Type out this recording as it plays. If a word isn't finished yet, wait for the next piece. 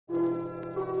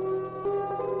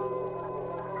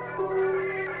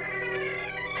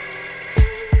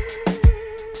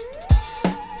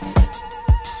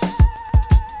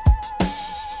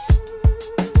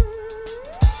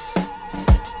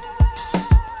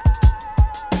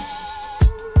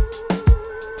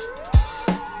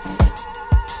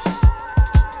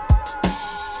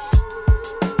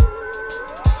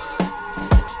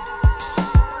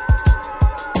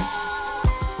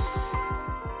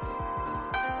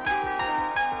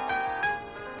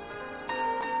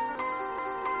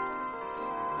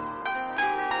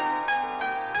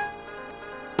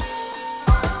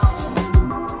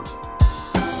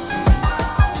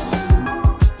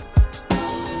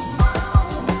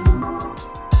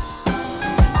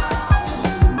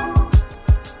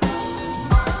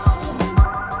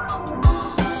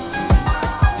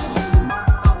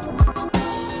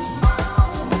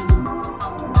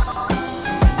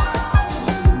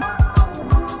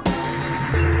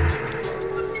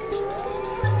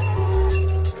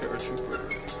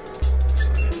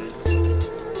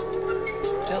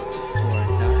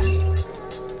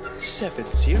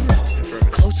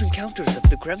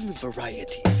gremlin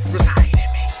variety. Reside in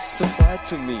me. Supplied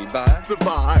to me by The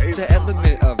vibe. the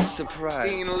element of surprise.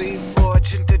 Keenly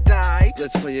fortune to die.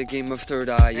 Let's play a game of third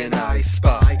eye And I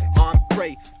spy on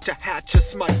prey to hatch a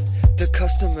smite. The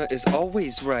customer is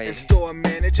always And right, store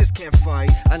managers can't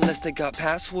fight. unless they got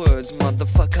passwords,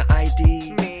 motherfucker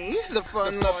ID. Me, the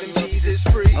fun-loving Jesus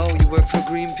free. Oh, you work for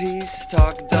Greenpeace?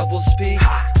 Talk double speak?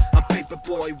 Ha! I'm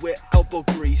paperboy with elbow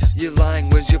grease. You're lying,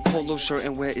 where's your polo shirt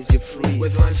and where is your fleece?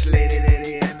 With lunch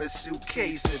lady and the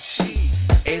suitcase of cheese.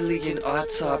 Alien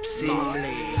autopsy,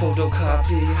 Molly.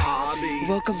 photocopy. Hobby.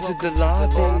 Welcome to the Far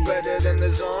lobby. better than the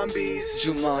zombies.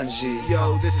 Jumanji,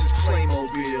 Yo, this is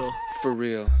Playmobil. for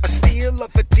real. A steal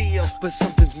of a deal. But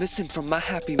something's missing from my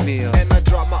Happy Meal. And I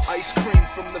drop my ice cream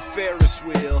from the Ferris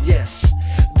wheel. Yes,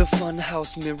 the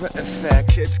funhouse mirror effect.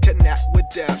 Kids connect with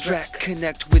death. Drac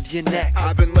connect with your neck.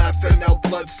 I've been laughing out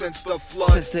blood since the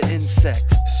flood. Since the insect.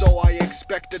 So I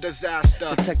expect a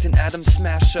disaster. Detect an atom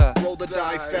smasher. Roll the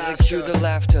die And cue the faster.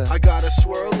 laughter. I got a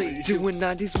swirly. Doing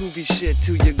 90s movie shit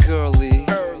to your girly.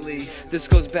 Early. This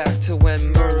goes back to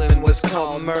when Merlin was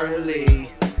called Merly.